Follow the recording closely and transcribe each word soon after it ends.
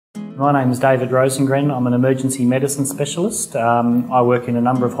My name is David Rosengren. I'm an emergency medicine specialist. I work in a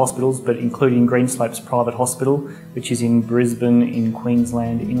number of hospitals, but including Greenslopes Private Hospital, which is in Brisbane in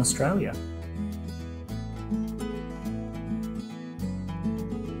Queensland in Australia.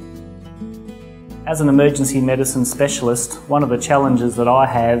 As an emergency medicine specialist, one of the challenges that I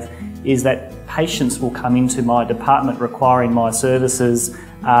have is that patients will come into my department requiring my services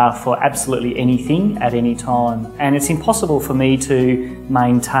for absolutely anything at any time. And it's impossible for me to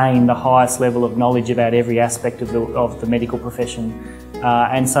maintain the highest level of knowledge about every aspect of the medical profession.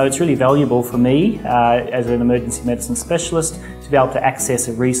 And so it's really valuable for me as an emergency medicine specialist to be able to access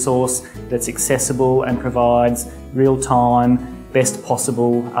a resource that's accessible and provides real-time, best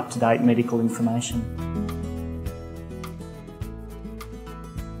possible, up-to-date medical information.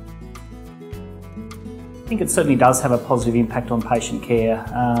 I think it certainly does have a positive impact on patient care.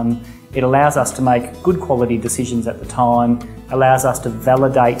 It allows us to make good quality decisions at the time, allows us to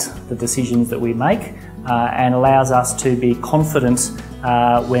validate the decisions that we make, and allows us to be confident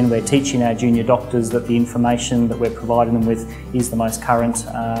when we're teaching our junior doctors that the information that we're providing them with is the most current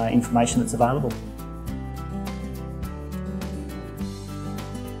information that's available.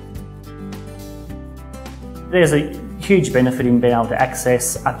 There's a huge benefit in being able to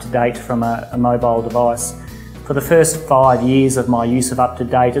access UpToDate from a mobile device. For the first 5 years of my use of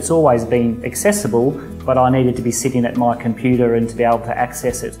UpToDate, it's always been accessible, but I needed to be sitting at my computer and to be able to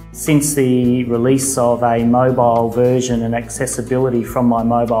access it. Since the release of a mobile version and accessibility from my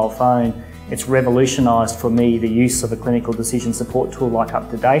mobile phone, it's revolutionised for me the use of a clinical decision support tool like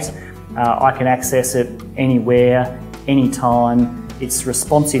UpToDate. I can access it anywhere, anytime. Its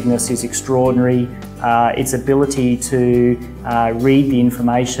responsiveness is extraordinary. Its ability to read the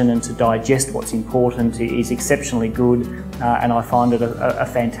information and to digest what's important is exceptionally good, and I find it a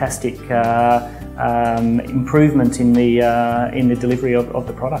fantastic improvement in the delivery of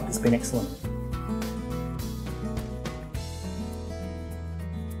the product. It's been excellent.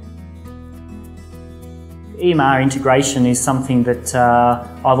 EMR integration is something that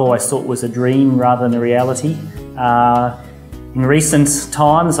I've always thought was a dream rather than a reality. In recent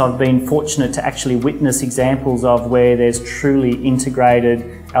times, I've been fortunate to actually witness examples of where there's truly integrated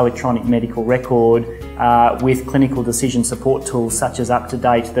electronic medical record with clinical decision support tools such as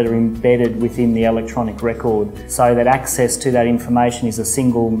UpToDate that are embedded within the electronic record, so that access to that information is a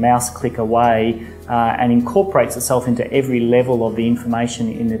single mouse click away and incorporates itself into every level of the information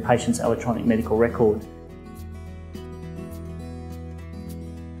in the patient's electronic medical record.